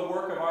prosper the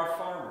work of our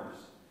farmers.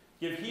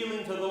 Give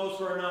healing to those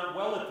who are not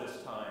well at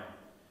this time.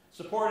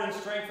 Support and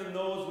strengthen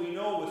those we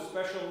know with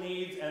special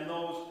needs and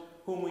those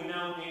whom we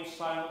now name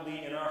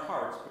silently in our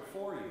hearts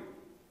before you.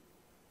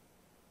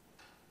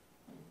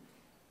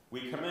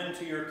 We commend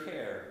to your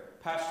care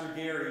Pastor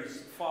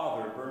Gary's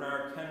father,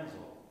 Bernard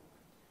Kenzel,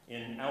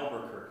 in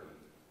Albuquerque,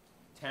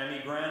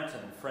 Tammy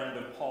Granton, friend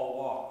of Paul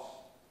Walks,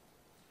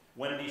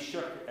 Wendy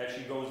Shook as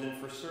she goes in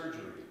for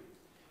surgery,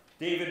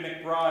 David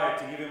McBride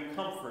to give him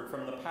comfort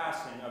from the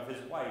passing of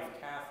his wife,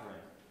 Catharine,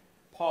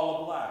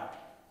 Paula Black,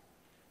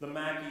 the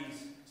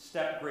Mackey's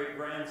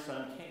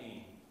step-great-grandson,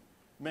 Kane,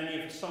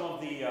 some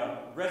of the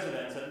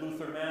residents at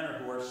Luther Manor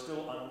who are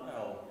still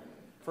unwell,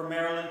 for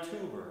Marilyn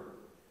Tuber,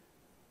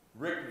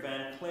 Rick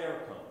Van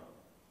Claircombe,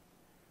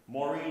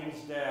 Maureen's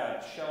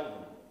dad,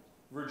 Sheldon,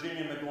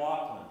 Virginia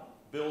McLaughlin,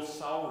 Bill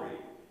Sowery,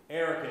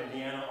 Eric and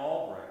Deanna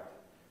Albrecht,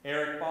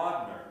 Eric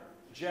Bodner,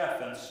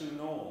 Jeff and Sue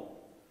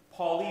Knoll,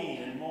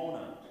 Pauline and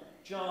Mona,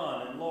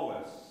 John and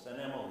Lois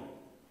and Emily.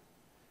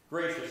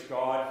 Gracious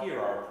God, hear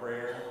our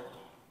prayer.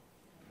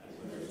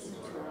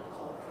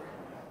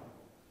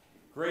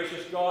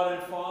 Gracious God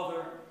and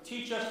Father,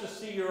 teach us to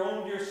see your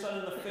own dear Son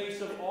in the face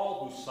of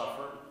all who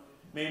suffer.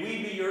 May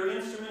we be your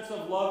instruments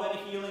of love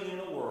and healing in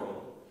the world.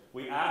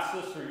 We ask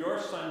this through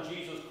your Son,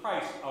 Jesus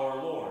Christ, our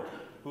Lord,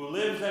 who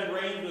lives and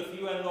reigns with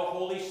you and the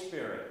Holy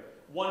Spirit,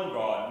 one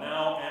God,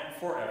 now and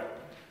forever.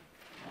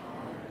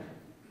 Amen.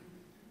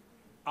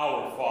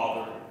 Our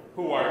Father,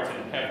 who art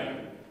in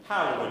heaven,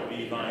 hallowed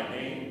be thy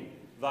name.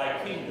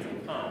 Thy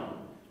kingdom come,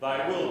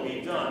 thy will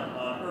be done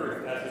on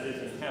earth as it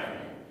is in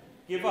heaven.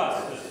 Give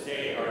us this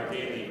day our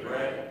daily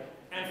bread,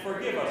 and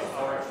forgive us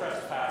our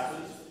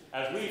trespasses,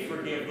 as we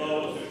forgive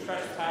those who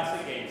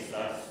trespass against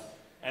us.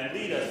 And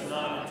lead us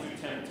not into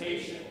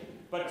temptation,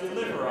 but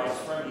deliver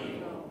us from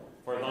evil.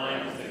 For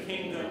thine is the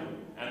kingdom,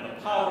 and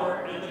the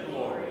power, and the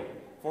glory,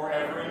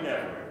 forever and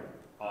ever.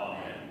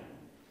 Amen.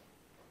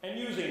 And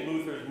using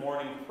Luther's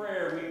morning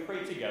prayer, we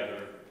pray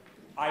together.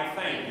 I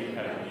thank you,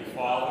 Heavenly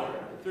Father,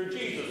 through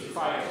Jesus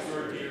Christ,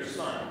 your dear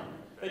Son,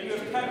 that you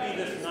have kept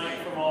me this night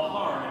from all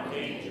harm and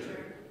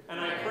danger. And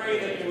I pray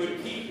that you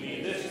would keep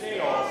me this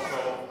day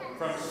also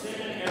from sin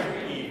and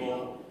every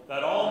evil,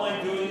 that all my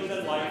doings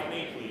in life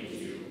may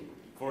please you.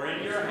 For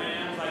in your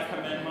hands I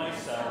commend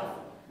myself,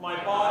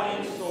 my body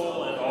and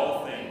soul and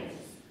all things.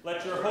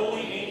 Let your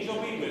holy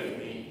angel be with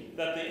me,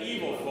 that the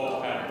evil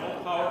foe have no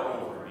power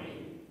over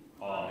me.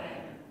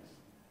 Amen.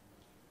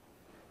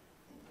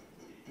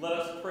 Let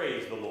us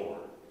praise the Lord.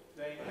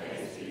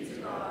 Thanks be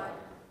to God.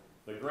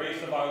 The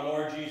grace of our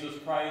Lord Jesus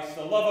Christ,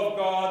 the love of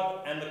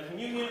God, and the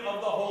communion of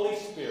the Holy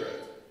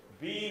Spirit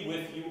be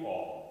with you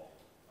all.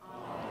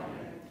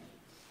 Amen.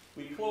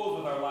 We close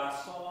with our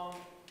last song,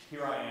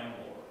 Here I Am,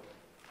 Lord.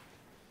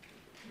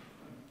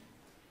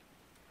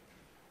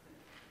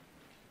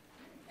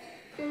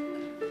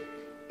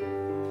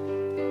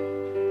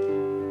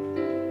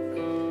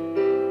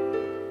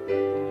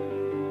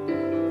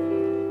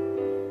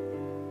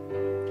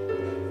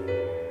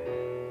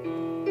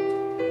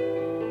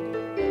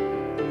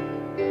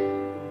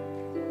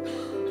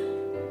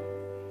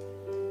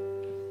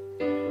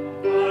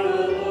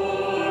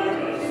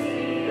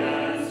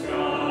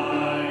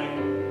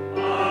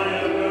 I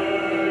have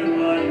heard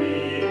my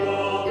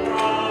people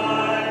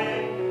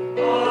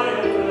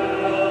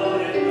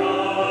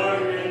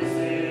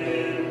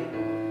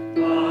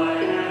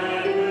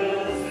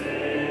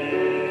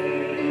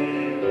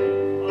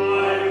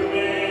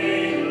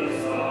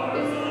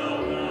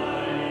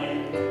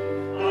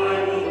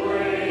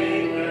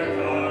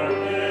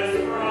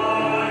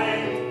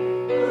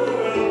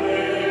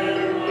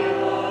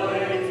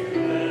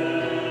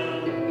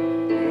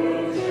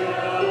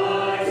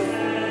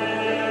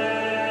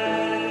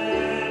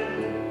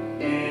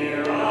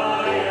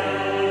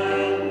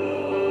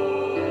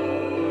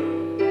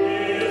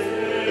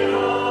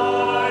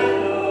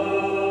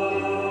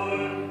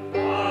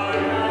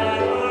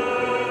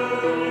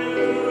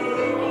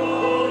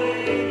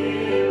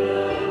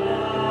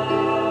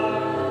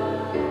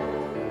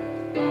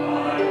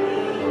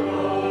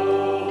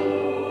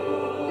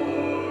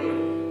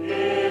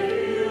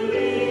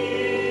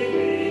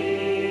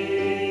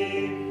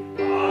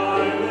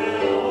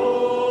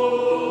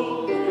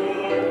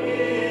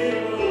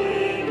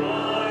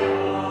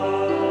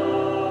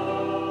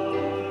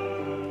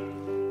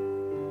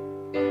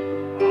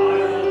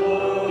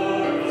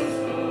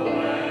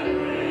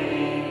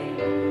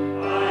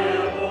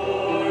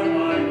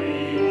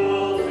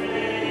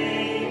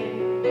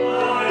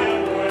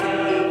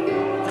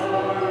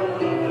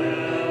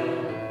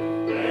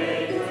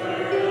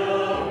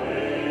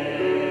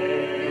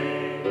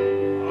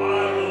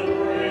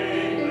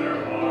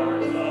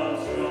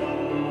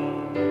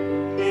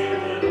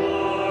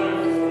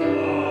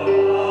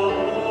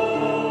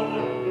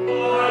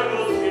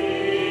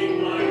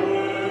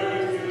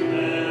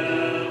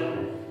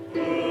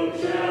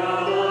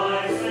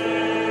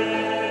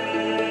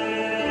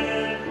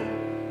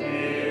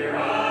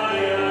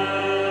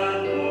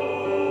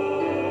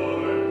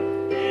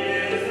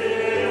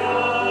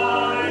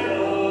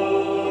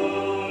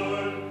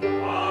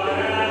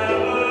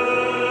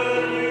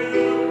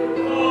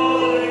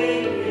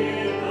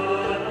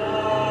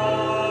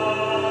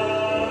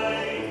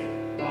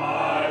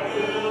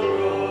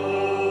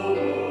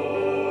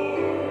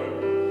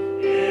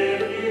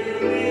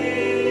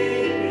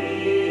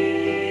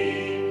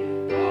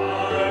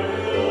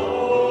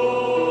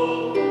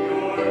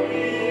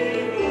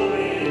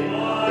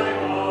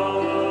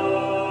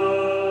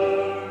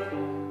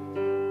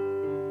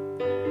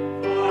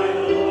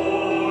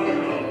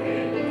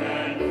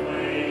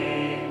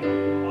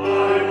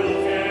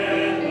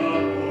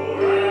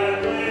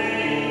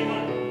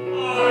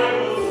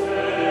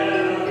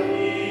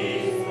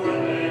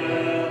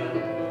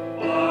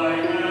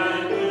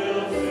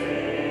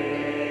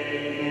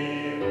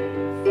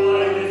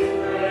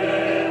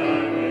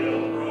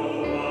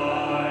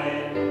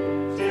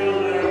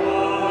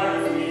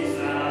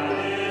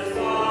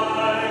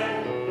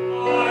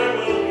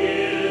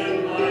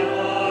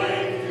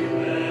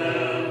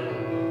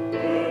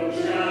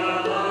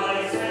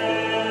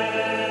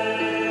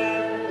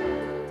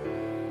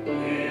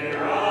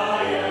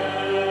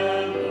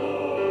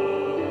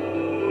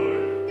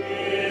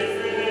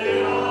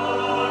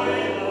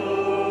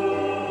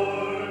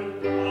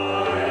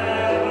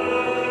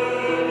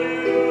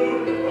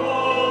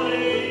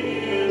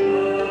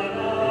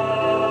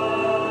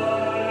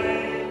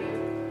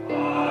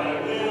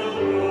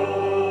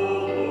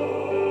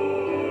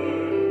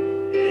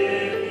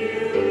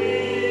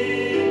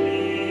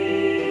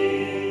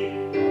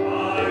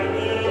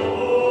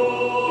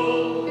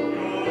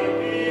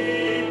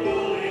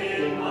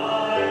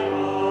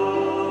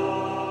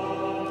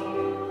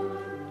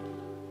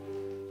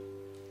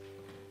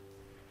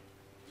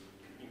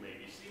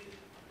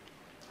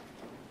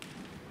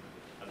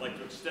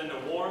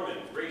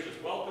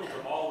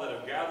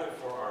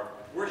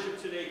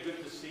worship today.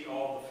 Good to see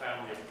all the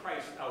family of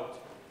Christ out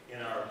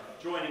in our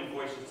joining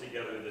voices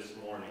together this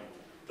morning.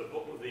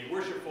 The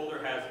worship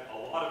folder has a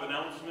lot of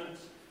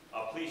announcements.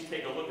 Please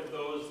take a look at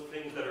those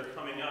things that are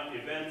coming up,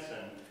 events,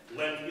 and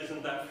Lent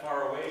isn't that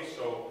far away,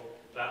 so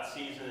that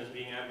season is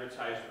being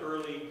advertised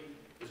early.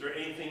 Is there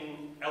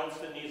anything else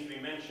that needs to be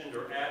mentioned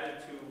or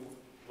added to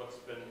what's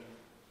been?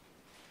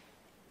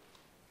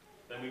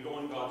 Then we go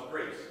in God's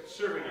grace,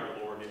 serving our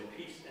Lord in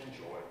peace and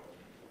joy.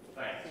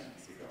 Thanks.